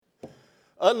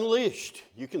Unleashed.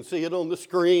 You can see it on the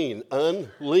screen.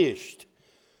 Unleashed.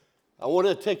 I want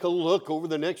to take a look over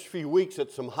the next few weeks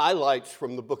at some highlights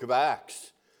from the book of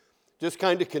Acts. Just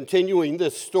kind of continuing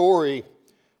this story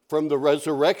from the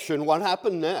resurrection. What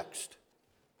happened next?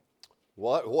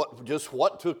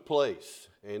 What took place?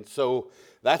 And so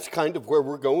that's kind of where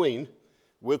we're going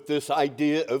with this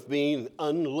idea of being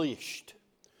unleashed.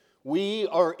 We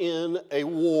are in a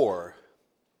war.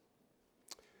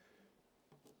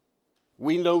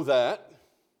 We know that.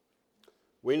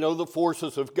 We know the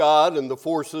forces of God and the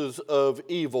forces of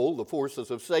evil, the forces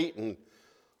of Satan,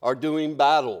 are doing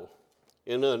battle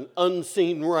in an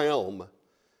unseen realm.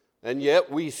 And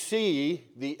yet we see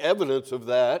the evidence of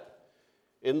that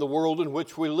in the world in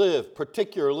which we live,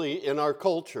 particularly in our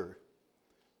culture.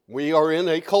 We are in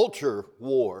a culture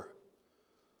war.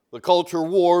 The culture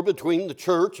war between the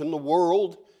church and the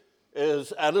world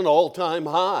is at an all-time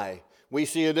high. We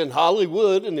see it in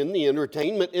Hollywood and in the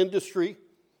entertainment industry.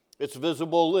 It's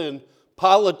visible in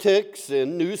politics,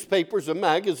 in newspapers and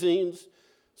magazines,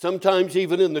 sometimes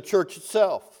even in the church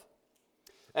itself.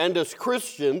 And as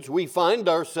Christians, we find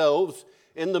ourselves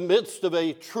in the midst of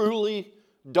a truly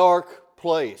dark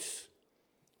place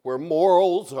where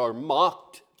morals are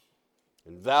mocked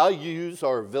and values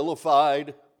are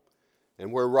vilified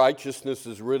and where righteousness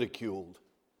is ridiculed.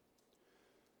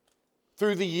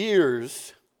 Through the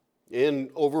years, in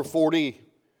over 40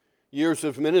 years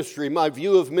of ministry, my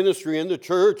view of ministry in the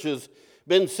church has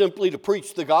been simply to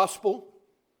preach the gospel,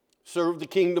 serve the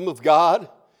kingdom of God,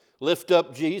 lift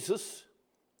up Jesus,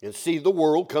 and see the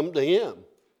world come to Him.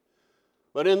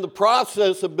 But in the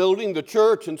process of building the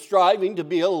church and striving to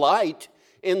be a light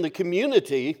in the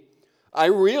community, I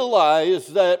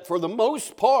realized that for the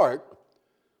most part,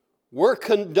 we're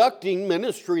conducting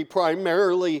ministry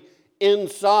primarily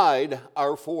inside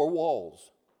our four walls.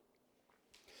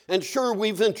 And sure,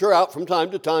 we venture out from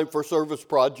time to time for service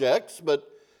projects, but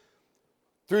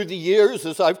through the years,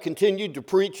 as I've continued to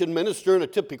preach and minister in a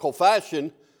typical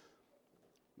fashion,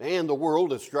 man, the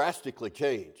world has drastically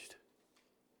changed.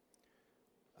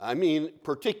 I mean,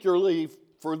 particularly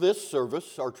for this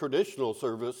service, our traditional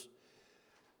service,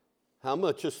 how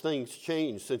much has things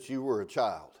changed since you were a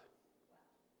child?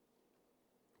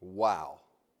 Wow,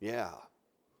 yeah.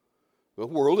 The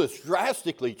world has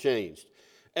drastically changed.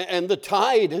 And the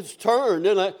tide has turned,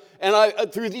 and I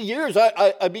through the years,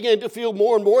 I began to feel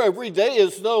more and more every day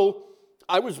as though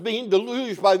I was being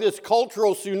deluged by this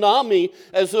cultural tsunami,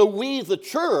 as though we, the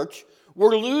church,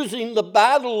 were losing the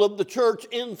battle of the church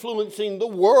influencing the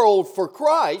world for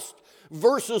Christ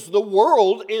versus the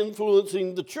world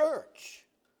influencing the church.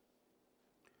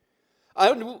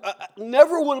 I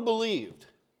never would have believed,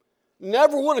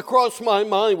 never would have crossed my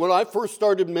mind when I first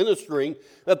started ministering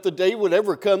that the day would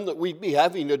ever come that we'd be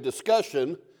having a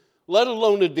discussion, let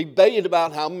alone a debate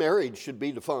about how marriage should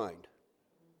be defined.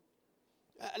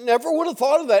 I never would have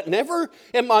thought of that. Never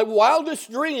in my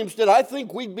wildest dreams did I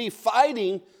think we'd be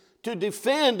fighting to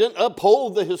defend and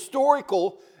uphold the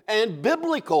historical and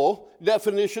biblical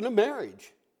definition of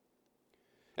marriage.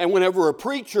 And whenever a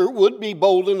preacher would be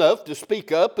bold enough to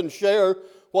speak up and share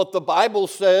what the Bible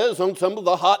says on some of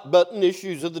the hot button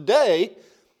issues of the day,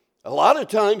 a lot of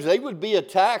times they would be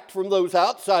attacked from those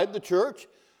outside the church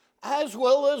as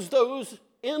well as those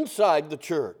inside the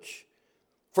church,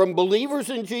 from believers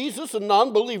in Jesus and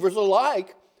non-believers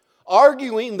alike,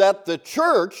 arguing that the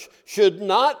church should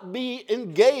not be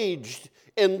engaged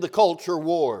in the culture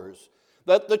wars,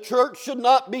 that the church should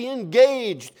not be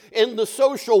engaged in the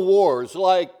social wars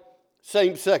like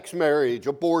same-sex marriage,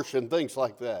 abortion, things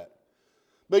like that.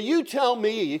 But you tell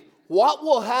me, what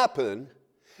will happen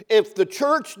if the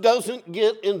church doesn't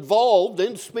get involved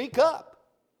and speak up?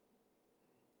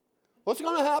 What's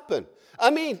going to happen? I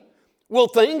mean, will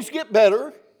things get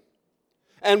better?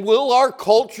 And will our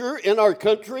culture in our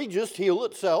country just heal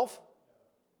itself?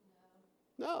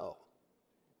 No.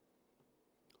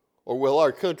 Or will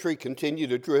our country continue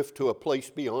to drift to a place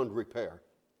beyond repair?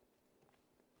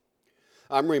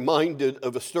 I'm reminded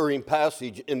of a stirring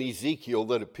passage in Ezekiel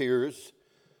that appears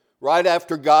right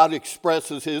after God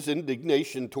expresses His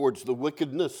indignation towards the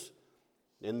wickedness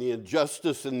and the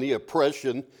injustice and the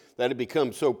oppression that had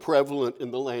become so prevalent in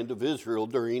the land of Israel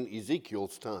during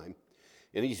Ezekiel's time.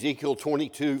 In Ezekiel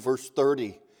 22, verse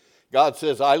 30, God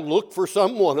says, I looked for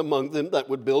someone among them that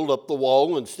would build up the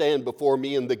wall and stand before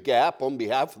me in the gap on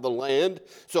behalf of the land,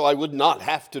 so I would not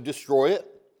have to destroy it.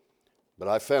 But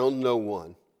I found no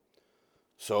one.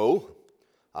 So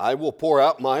I will pour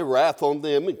out my wrath on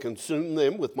them and consume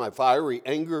them with my fiery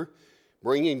anger,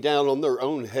 bringing down on their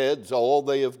own heads all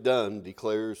they have done,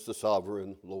 declares the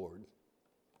sovereign Lord.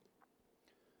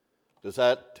 Does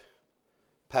that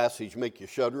passage make you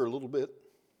shudder a little bit?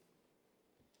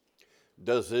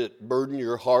 Does it burden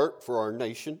your heart for our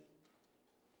nation?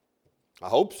 I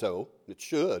hope so. It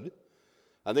should.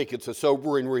 I think it's a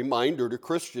sobering reminder to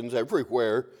Christians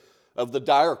everywhere of the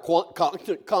dire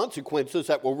consequences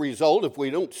that will result if we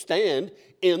don't stand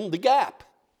in the gap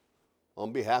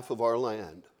on behalf of our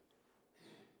land,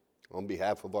 on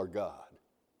behalf of our God.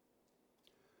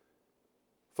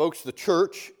 Folks, the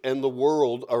church and the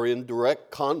world are in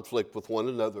direct conflict with one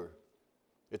another.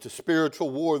 It's a spiritual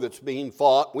war that's being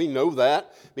fought. We know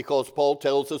that because Paul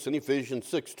tells us in Ephesians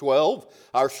 6:12,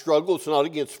 our struggle is not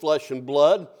against flesh and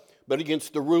blood, but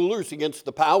against the rulers, against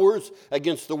the powers,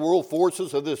 against the world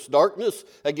forces of this darkness,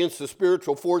 against the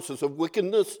spiritual forces of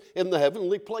wickedness in the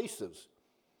heavenly places.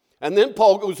 And then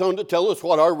Paul goes on to tell us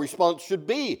what our response should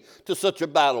be to such a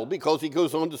battle, because he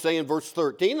goes on to say in verse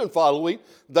 13 and following,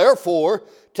 therefore,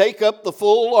 take up the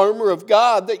full armor of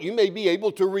God that you may be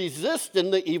able to resist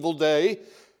in the evil day,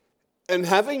 and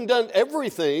having done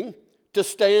everything, to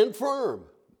stand firm.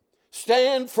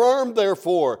 Stand firm,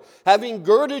 therefore, having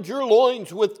girded your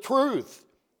loins with truth.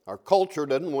 Our culture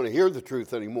doesn't want to hear the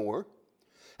truth anymore.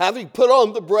 Having put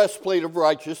on the breastplate of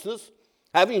righteousness,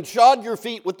 having shod your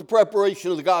feet with the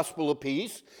preparation of the gospel of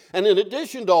peace, and in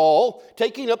addition to all,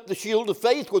 taking up the shield of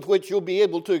faith with which you'll be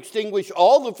able to extinguish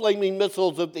all the flaming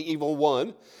missiles of the evil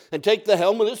one, and take the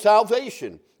helmet of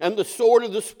salvation and the sword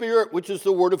of the Spirit, which is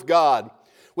the word of God.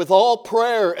 With all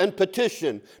prayer and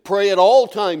petition, pray at all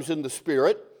times in the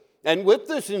Spirit, and with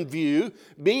this in view,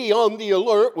 be on the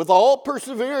alert with all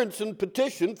perseverance and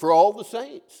petition for all the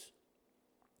saints.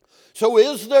 So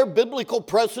is there biblical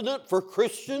precedent for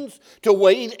Christians to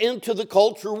wade into the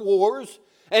culture wars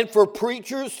and for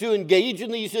preachers to engage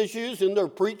in these issues in their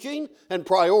preaching and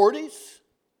priorities?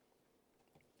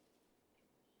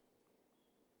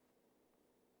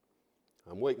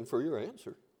 I'm waiting for your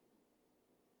answer.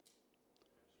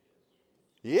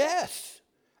 Yes,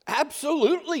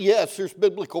 absolutely yes, there's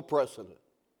biblical precedent.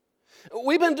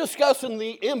 We've been discussing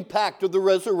the impact of the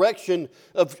resurrection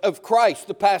of Christ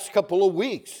the past couple of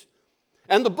weeks.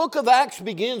 And the book of Acts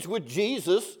begins with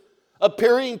Jesus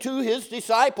appearing to his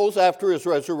disciples after his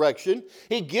resurrection.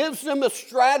 He gives them a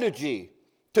strategy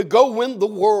to go win the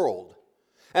world.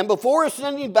 And before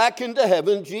ascending back into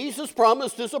heaven, Jesus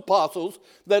promised his apostles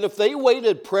that if they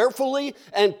waited prayerfully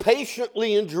and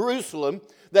patiently in Jerusalem,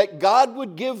 that God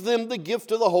would give them the gift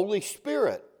of the Holy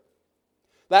Spirit.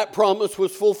 That promise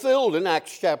was fulfilled in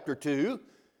Acts chapter 2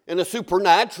 in a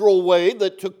supernatural way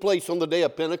that took place on the day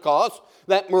of Pentecost,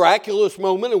 that miraculous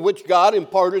moment in which God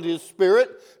imparted his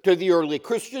Spirit to the early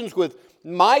Christians with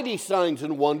mighty signs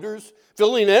and wonders,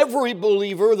 filling every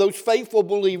believer, those faithful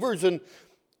believers, and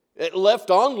it left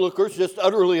onlookers just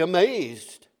utterly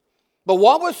amazed. But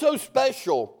what was so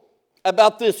special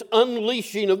about this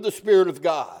unleashing of the Spirit of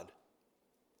God?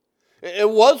 It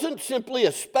wasn't simply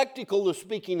a spectacle of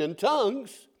speaking in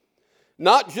tongues,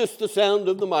 not just the sound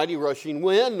of the mighty rushing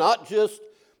wind, not just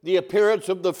the appearance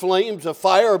of the flames of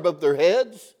fire above their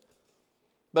heads.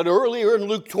 But earlier in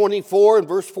Luke 24 and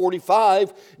verse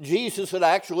 45, Jesus had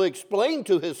actually explained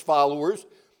to his followers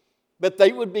that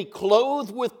they would be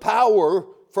clothed with power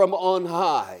from on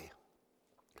high.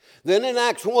 Then in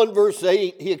Acts 1 verse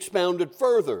 8, he expounded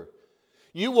further.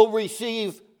 You will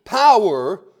receive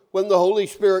power when the Holy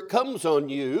Spirit comes on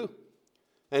you.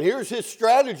 And here's his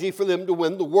strategy for them to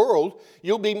win the world.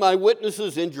 You'll be my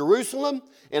witnesses in Jerusalem,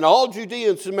 in all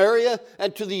Judea and Samaria,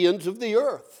 and to the ends of the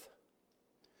earth.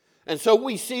 And so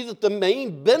we see that the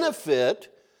main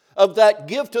benefit of that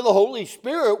gift of the Holy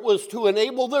Spirit was to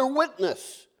enable their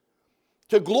witness,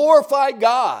 to glorify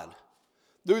God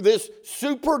through this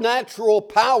supernatural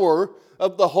power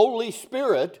of the Holy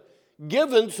Spirit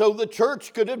given so the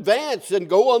church could advance and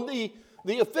go on the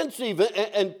offensive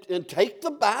and take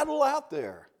the battle out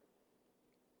there.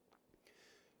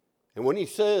 And when he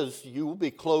says you will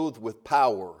be clothed with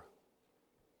power,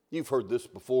 you've heard this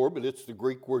before, but it's the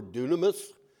Greek word dunamis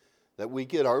that we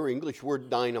get our English word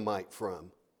dynamite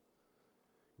from.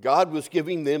 God was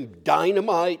giving them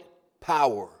dynamite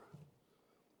power.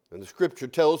 And the scripture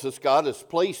tells us God has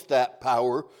placed that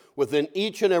power within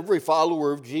each and every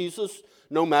follower of Jesus,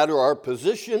 no matter our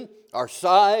position, our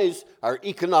size, our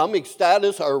economic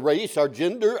status, our race, our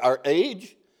gender, our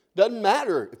age. Doesn't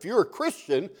matter. If you're a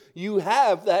Christian, you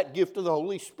have that gift of the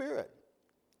Holy Spirit.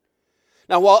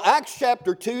 Now, while Acts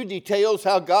chapter 2 details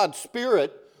how God's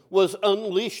Spirit was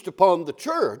unleashed upon the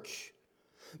church,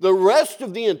 the rest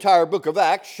of the entire book of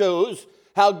Acts shows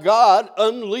how God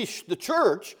unleashed the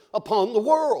church upon the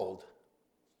world.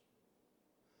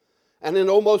 And in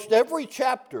almost every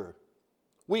chapter,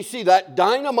 We see that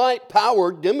dynamite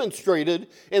power demonstrated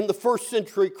in the first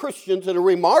century Christians in a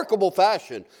remarkable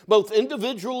fashion, both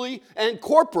individually and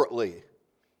corporately.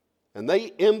 And they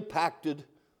impacted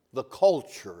the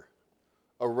culture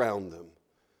around them.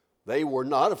 They were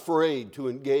not afraid to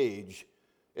engage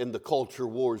in the culture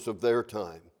wars of their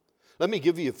time. Let me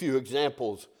give you a few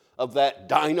examples of that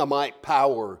dynamite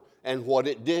power and what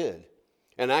it did.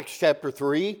 In Acts chapter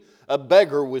 3, a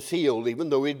beggar was healed even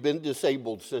though he'd been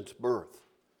disabled since birth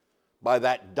by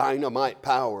that dynamite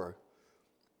power.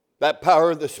 That power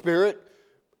of the Spirit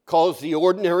caused the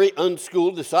ordinary,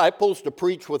 unschooled disciples to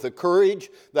preach with a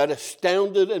courage that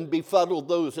astounded and befuddled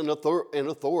those in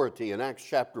authority in Acts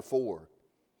chapter 4.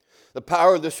 The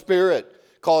power of the Spirit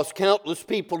caused countless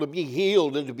people to be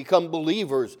healed and to become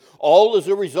believers, all as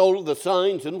a result of the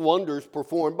signs and wonders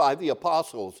performed by the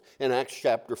apostles in Acts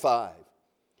chapter 5.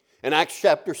 In Acts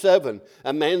chapter 7,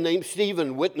 a man named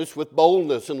Stephen witnessed with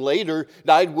boldness and later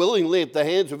died willingly at the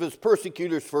hands of his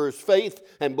persecutors for his faith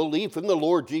and belief in the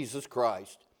Lord Jesus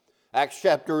Christ. Acts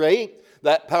chapter 8,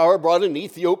 that power brought an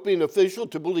Ethiopian official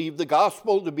to believe the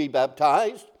gospel, to be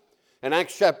baptized. In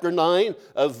Acts chapter 9,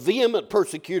 a vehement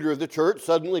persecutor of the church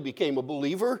suddenly became a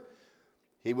believer.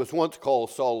 He was once called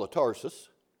Saul of Tarsus.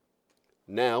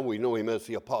 Now we know him as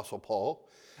the Apostle Paul.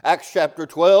 Acts chapter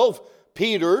 12,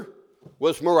 Peter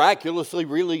was miraculously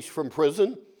released from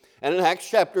prison. And in Acts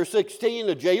chapter 16,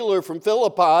 a jailer from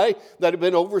Philippi that had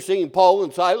been overseeing Paul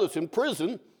and Silas in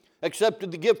prison accepted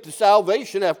the gift of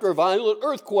salvation after a violent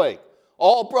earthquake,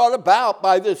 all brought about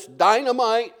by this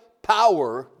dynamite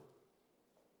power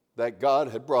that God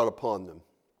had brought upon them.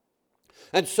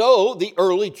 And so the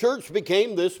early church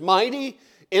became this mighty,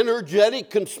 energetic,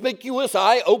 conspicuous,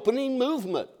 eye-opening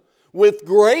movement. With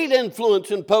great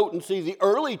influence and potency, the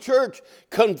early church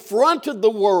confronted the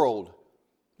world.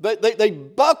 They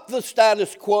bucked the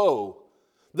status quo.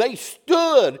 They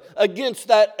stood against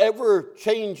that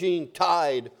ever-changing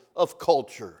tide of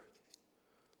culture.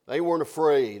 They weren't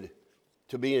afraid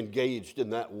to be engaged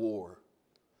in that war.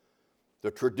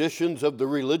 The traditions of the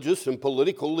religious and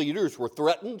political leaders were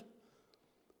threatened,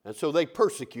 and so they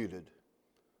persecuted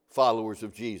followers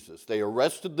of Jesus. They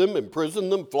arrested them, imprisoned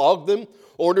them, flogged them,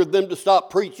 ordered them to stop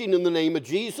preaching in the name of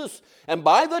Jesus. And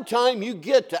by the time you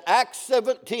get to Acts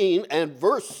 17 and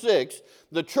verse 6,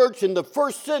 the church in the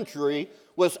first century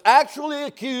was actually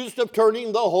accused of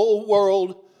turning the whole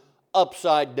world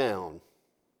upside down.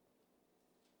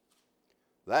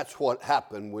 That's what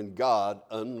happened when God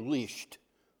unleashed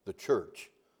the church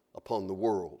upon the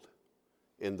world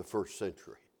in the first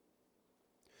century.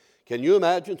 Can you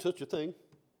imagine such a thing?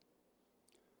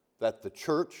 That the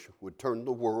church would turn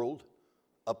the world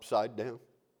upside down?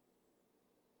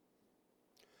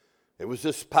 It was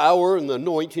this power and the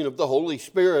anointing of the Holy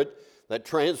Spirit that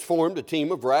transformed a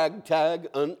team of ragtag,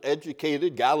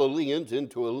 uneducated Galileans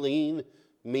into a lean,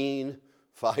 mean,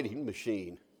 fighting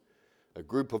machine. A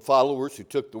group of followers who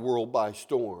took the world by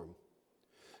storm.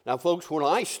 Now, folks, when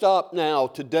I stop now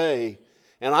today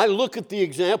and I look at the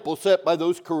example set by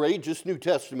those courageous New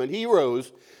Testament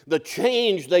heroes, the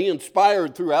change they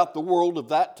inspired throughout the world of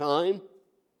that time,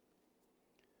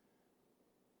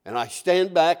 and I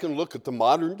stand back and look at the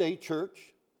modern day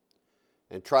church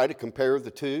and try to compare the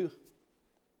two,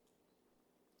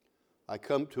 I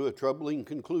come to a troubling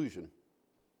conclusion.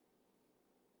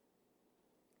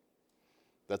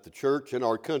 That the church in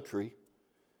our country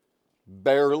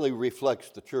barely reflects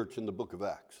the church in the book of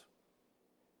Acts.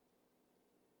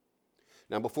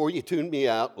 Now, before you tune me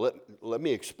out, let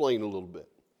me explain a little bit.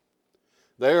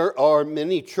 There are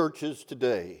many churches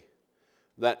today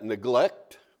that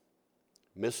neglect,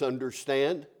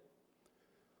 misunderstand,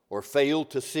 or fail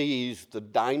to seize the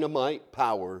dynamite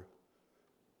power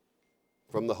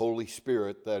from the Holy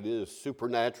Spirit that is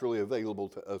supernaturally available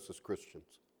to us as Christians.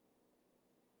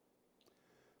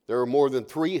 There are more than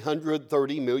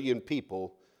 330 million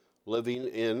people living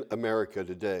in America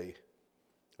today,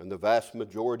 and the vast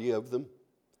majority of them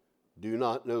do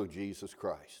not know Jesus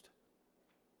Christ.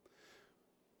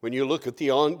 When you look at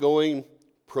the ongoing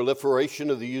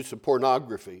proliferation of the use of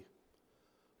pornography,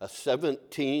 a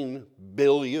 $17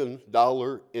 billion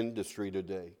industry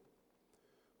today.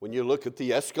 When you look at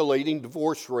the escalating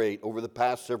divorce rate over the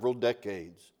past several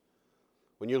decades,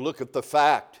 when you look at the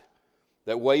fact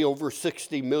that way over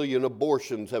 60 million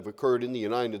abortions have occurred in the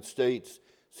United States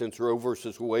since Roe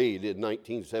versus Wade in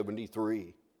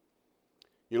 1973.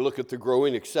 You look at the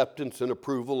growing acceptance and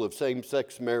approval of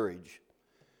same-sex marriage.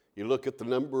 You look at the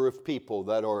number of people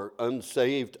that are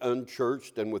unsaved,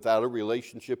 unchurched, and without a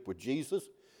relationship with Jesus.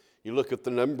 You look at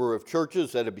the number of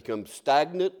churches that have become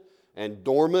stagnant and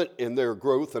dormant in their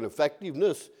growth and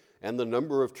effectiveness. and the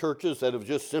number of churches that have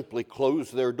just simply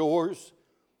closed their doors,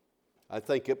 I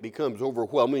think it becomes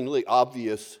overwhelmingly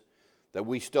obvious that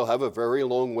we still have a very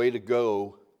long way to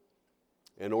go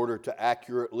in order to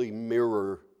accurately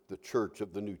mirror the church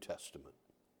of the New Testament.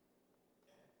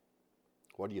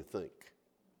 What do you think?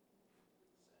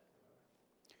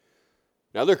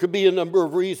 Now, there could be a number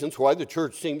of reasons why the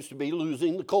church seems to be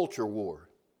losing the culture war.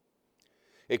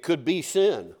 It could be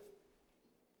sin.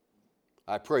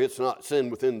 I pray it's not sin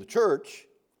within the church.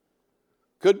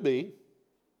 Could be.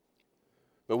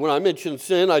 But when I mention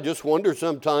sin, I just wonder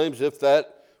sometimes if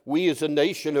that we as a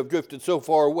nation have drifted so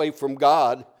far away from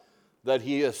God that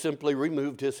He has simply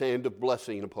removed His hand of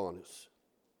blessing upon us.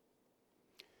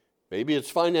 Maybe it's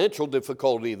financial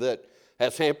difficulty that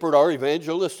has hampered our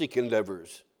evangelistic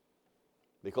endeavors,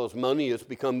 because money has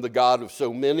become the god of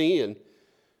so many, and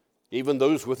even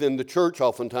those within the church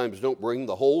oftentimes don't bring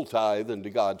the whole tithe into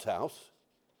God's house.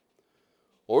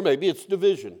 Or maybe it's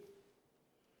division.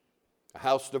 A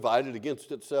house divided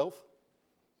against itself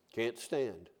can't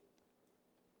stand.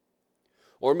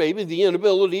 Or maybe the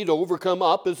inability to overcome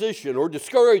opposition or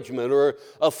discouragement or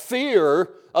a fear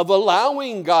of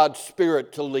allowing God's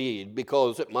Spirit to lead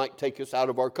because it might take us out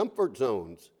of our comfort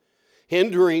zones,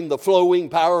 hindering the flowing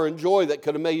power and joy that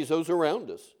could amaze those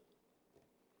around us.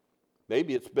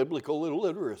 Maybe it's biblical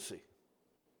illiteracy.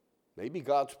 Maybe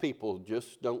God's people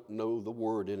just don't know the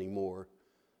Word anymore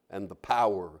and the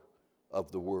power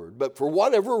of the Word. But for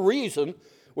whatever reason,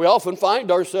 we often find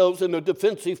ourselves in a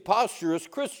defensive posture as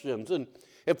Christians. And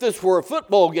if this were a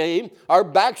football game, our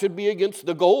back should be against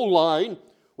the goal line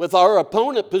with our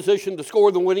opponent positioned to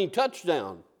score the winning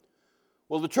touchdown.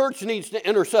 Well, the church needs to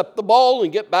intercept the ball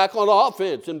and get back on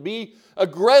offense and be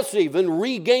aggressive and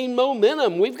regain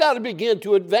momentum. We've got to begin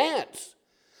to advance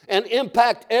and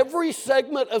impact every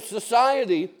segment of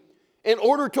society in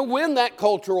order to win that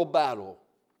cultural battle.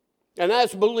 And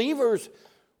as believers,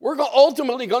 we're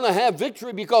ultimately going to have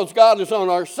victory because God is on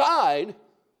our side.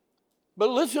 But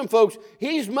listen, folks,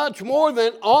 He's much more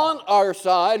than on our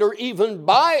side or even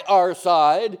by our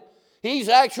side. He's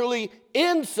actually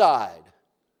inside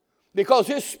because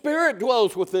His Spirit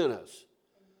dwells within us.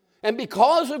 And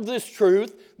because of this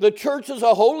truth, the church is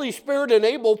a Holy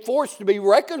Spirit-enabled force to be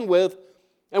reckoned with,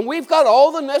 and we've got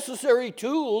all the necessary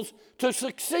tools to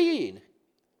succeed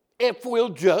if we'll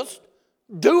just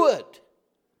do it.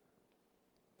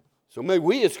 So may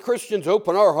we as Christians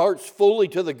open our hearts fully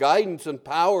to the guidance and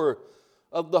power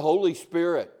of the Holy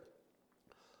Spirit.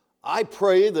 I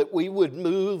pray that we would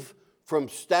move from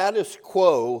status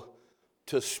quo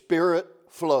to Spirit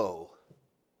flow,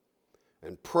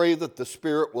 and pray that the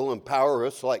Spirit will empower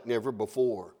us like never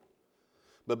before.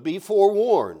 But be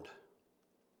forewarned,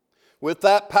 with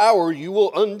that power you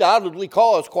will undoubtedly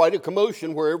cause quite a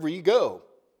commotion wherever you go,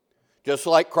 just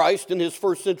like Christ and His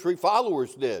first century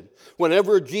followers did.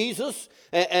 Whenever Jesus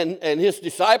and His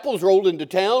disciples rolled into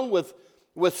town with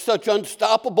such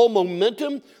unstoppable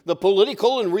momentum, the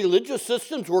political and religious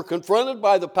systems were confronted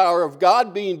by the power of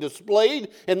God being displayed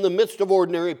in the midst of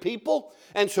ordinary people.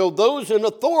 And so those in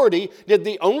authority did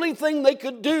the only thing they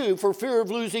could do for fear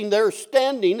of losing their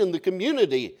standing in the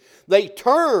community. They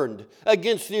turned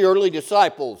against the early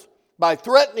disciples by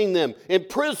threatening them,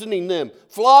 imprisoning them,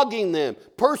 flogging them,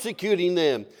 persecuting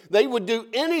them. They would do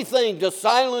anything to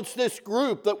silence this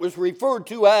group that was referred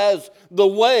to as the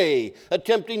Way,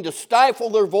 attempting to stifle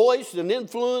their voice and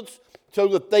influence so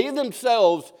that they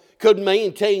themselves could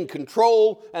maintain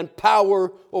control and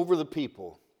power over the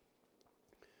people.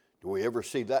 Do we ever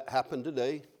see that happen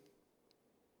today?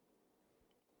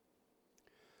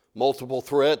 Multiple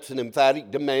threats and emphatic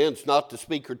demands not to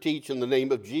speak or teach in the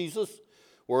name of Jesus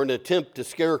were an attempt to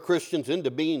scare Christians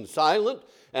into being silent,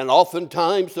 and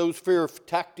oftentimes those fear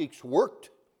tactics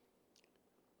worked,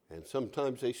 and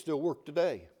sometimes they still work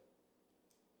today.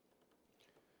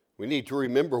 We need to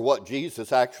remember what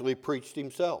Jesus actually preached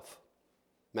Himself.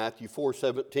 Matthew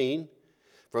 4:17,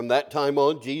 from that time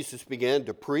on, Jesus began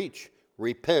to preach,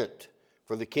 repent,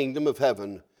 for the kingdom of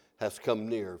heaven has come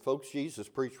near. Folks, Jesus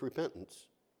preached repentance.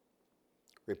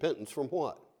 Repentance from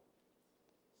what?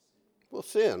 Well,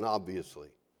 sin, obviously.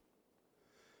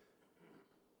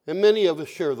 And many of us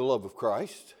share the love of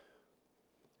Christ,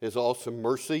 His awesome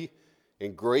mercy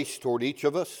and grace toward each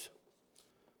of us.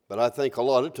 But I think a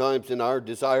lot of times in our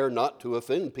desire not to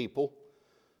offend people,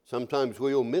 sometimes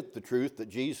we omit the truth that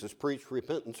Jesus preached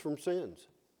repentance from sins.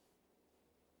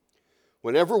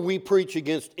 Whenever we preach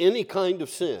against any kind of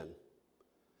sin,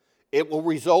 it will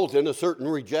result in a certain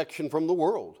rejection from the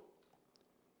world,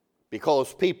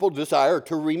 because people desire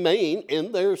to remain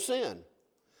in their sin.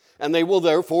 And they will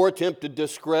therefore attempt to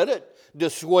discredit,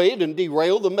 dissuade, and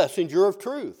derail the messenger of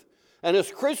truth. And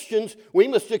as Christians, we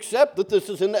must accept that this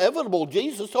is inevitable.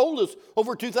 Jesus told us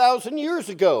over 2,000 years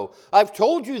ago, I've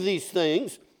told you these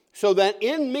things so that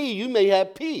in me you may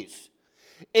have peace.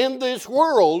 In this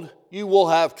world you will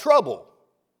have trouble.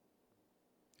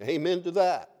 Amen to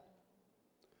that.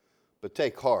 But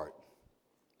take heart.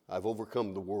 I've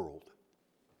overcome the world.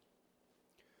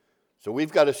 So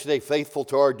we've got to stay faithful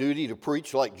to our duty to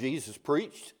preach like Jesus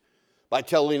preached, by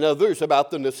telling others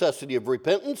about the necessity of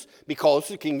repentance because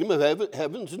the kingdom of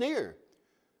heaven's near.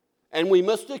 And we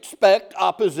must expect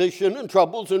opposition and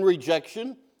troubles and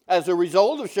rejection as a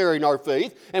result of sharing our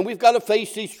faith, and we've got to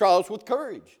face these trials with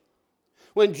courage.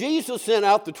 When Jesus sent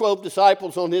out the 12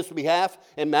 disciples on his behalf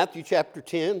in Matthew chapter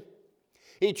 10,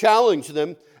 he challenged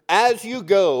them, as you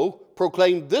go,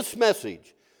 proclaim this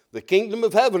message, the kingdom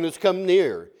of heaven has come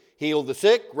near. Heal the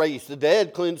sick, raise the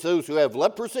dead, cleanse those who have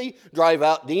leprosy, drive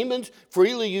out demons.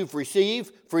 Freely you've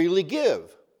received, freely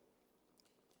give.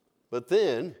 But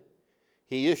then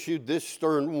he issued this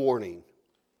stern warning.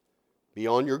 Be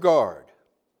on your guard.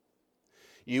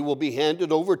 You will be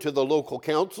handed over to the local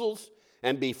councils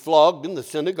and be flogged in the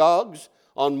synagogues.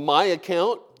 On my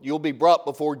account, you'll be brought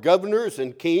before governors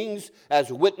and kings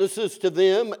as witnesses to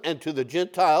them and to the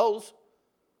Gentiles.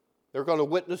 They're going to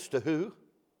witness to who?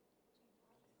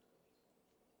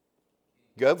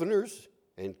 Governors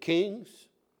and kings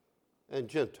and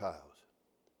Gentiles.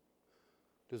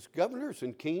 Does governors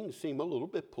and kings seem a little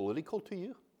bit political to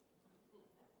you?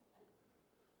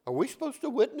 Are we supposed to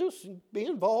witness and be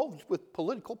involved with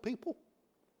political people?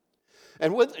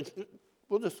 And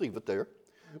we'll just leave it there.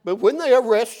 But when they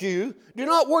arrest you, do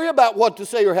not worry about what to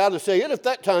say or how to say it. At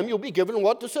that time, you'll be given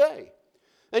what to say.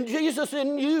 And Jesus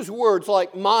didn't use words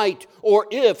like might or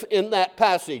if in that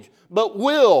passage, but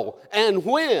will and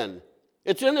when.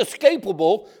 It's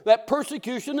inescapable that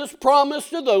persecution is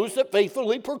promised to those that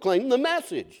faithfully proclaim the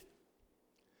message.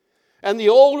 And the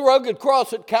old rugged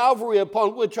cross at Calvary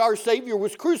upon which our Savior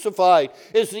was crucified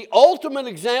is the ultimate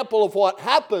example of what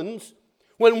happens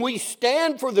when we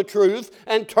stand for the truth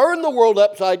and turn the world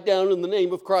upside down in the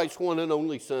name of Christ's one and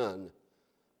only Son,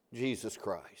 Jesus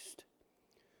Christ.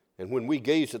 And when we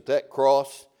gaze at that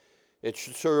cross, it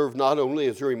should serve not only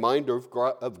as a reminder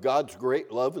of God's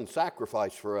great love and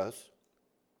sacrifice for us,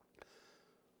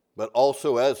 but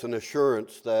also as an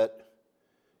assurance that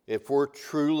if we're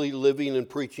truly living and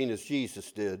preaching as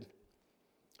Jesus did,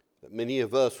 that many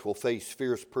of us will face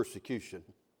fierce persecution,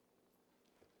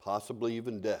 possibly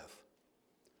even death,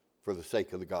 for the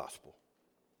sake of the gospel.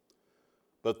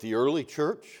 But the early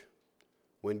church,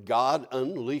 when God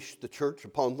unleashed the church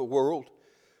upon the world,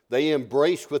 they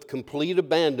embraced with complete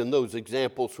abandon those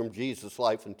examples from Jesus'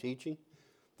 life and teaching.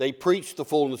 They preached the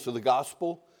fullness of the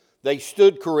gospel. They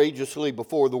stood courageously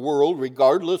before the world,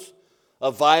 regardless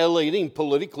of violating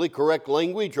politically correct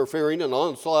language or fearing an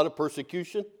onslaught of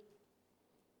persecution.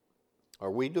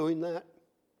 Are we doing that?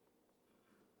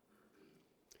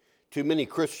 Too many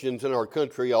Christians in our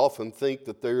country often think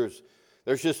that there's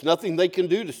just nothing they can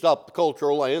do to stop the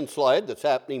cultural landslide that's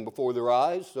happening before their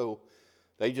eyes, so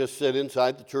they just sit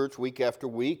inside the church week after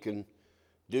week and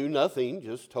do nothing,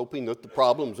 just hoping that the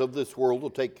problems of this world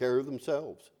will take care of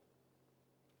themselves.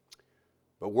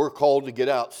 But we're called to get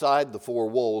outside the four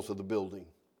walls of the building.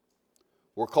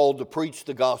 We're called to preach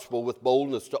the gospel with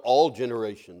boldness to all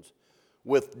generations,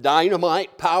 with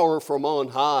dynamite power from on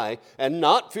high, and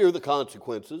not fear the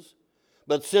consequences,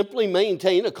 but simply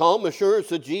maintain a calm assurance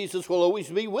that Jesus will always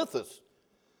be with us.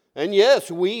 And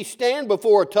yes, we stand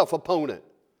before a tough opponent,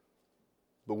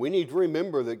 but we need to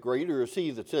remember that greater is he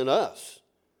that's in us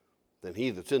than he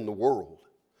that's in the world.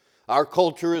 Our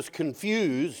culture is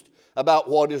confused about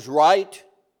what is right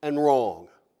and wrong.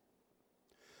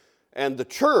 And the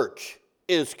church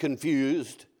is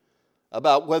confused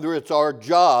about whether it's our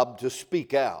job to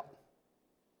speak out.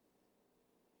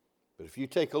 But if you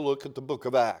take a look at the book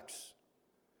of Acts,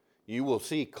 you will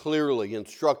see clearly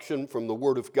instruction from the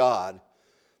Word of God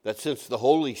that since the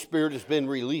Holy Spirit has been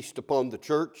released upon the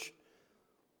church,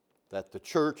 that the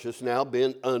church has now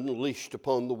been unleashed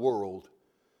upon the world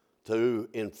to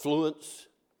influence,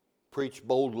 preach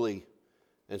boldly,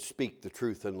 and speak the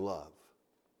truth in love.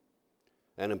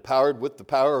 And empowered with the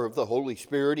power of the Holy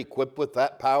Spirit, equipped with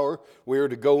that power, we are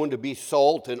to go and to be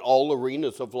salt in all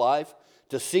arenas of life,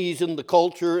 to season the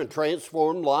culture and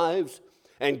transform lives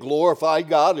and glorify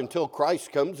God until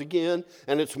Christ comes again.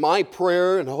 And it's my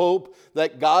prayer and hope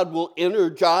that God will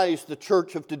energize the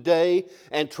church of today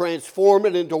and transform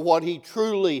it into what He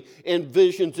truly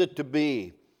envisions it to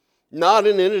be. Not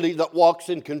an entity that walks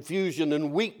in confusion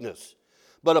and weakness,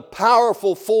 but a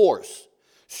powerful force,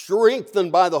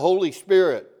 strengthened by the Holy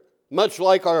Spirit, much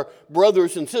like our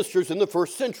brothers and sisters in the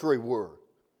first century were.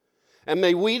 And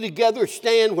may we together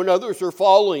stand when others are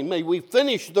falling. May we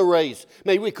finish the race.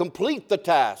 May we complete the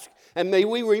task. And may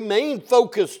we remain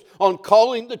focused on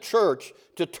calling the church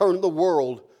to turn the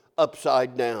world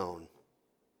upside down.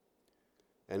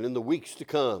 And in the weeks to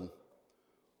come,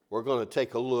 we're going to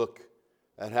take a look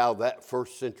at how that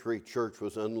first century church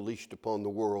was unleashed upon the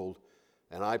world.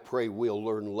 And I pray we'll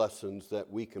learn lessons that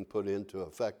we can put into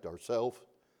effect ourselves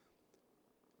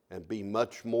and be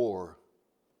much more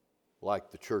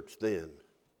like the church then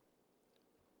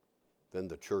than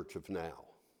the church of now.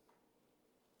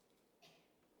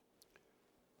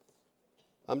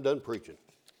 I'm done preaching.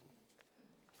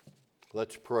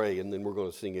 Let's pray, and then we're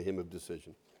going to sing a hymn of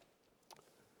decision.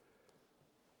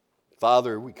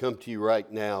 Father, we come to you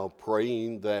right now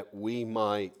praying that we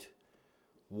might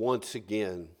once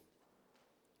again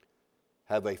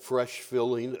have a fresh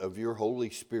filling of your Holy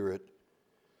Spirit,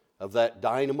 of that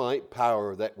dynamite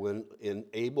power that will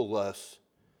enable us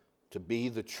to be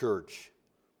the church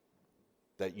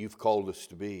that you've called us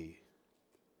to be,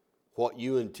 what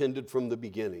you intended from the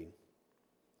beginning,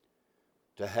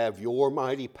 to have your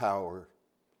mighty power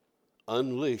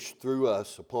unleashed through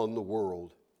us upon the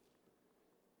world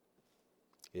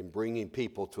in bringing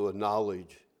people to a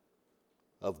knowledge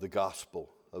of the gospel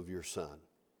of your Son.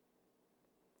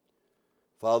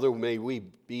 Father, may we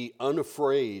be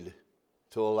unafraid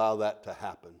to allow that to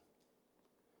happen.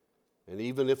 And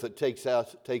even if it takes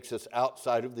us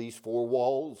outside of these four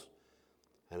walls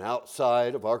and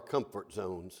outside of our comfort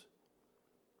zones,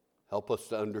 help us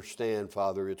to understand,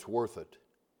 Father, it's worth it,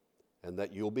 and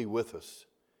that you'll be with us.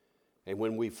 And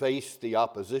when we face the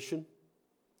opposition,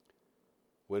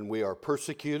 when we are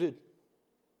persecuted,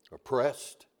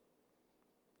 oppressed,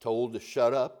 told to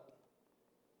shut up,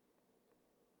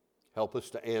 help us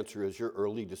to answer as your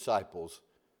early disciples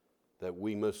that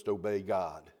we must obey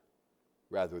God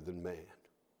rather than man.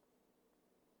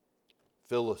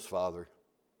 Fill us, Father.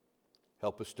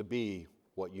 Help us to be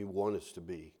what you want us to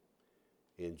be.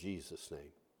 In Jesus' name,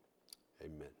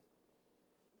 amen.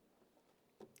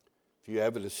 If you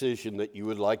have a decision that you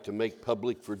would like to make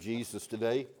public for Jesus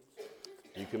today,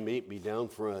 you can meet me down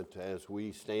front as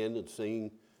we stand and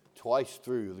sing twice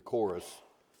through the chorus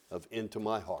of Into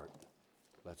My Heart.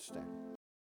 Let's stand.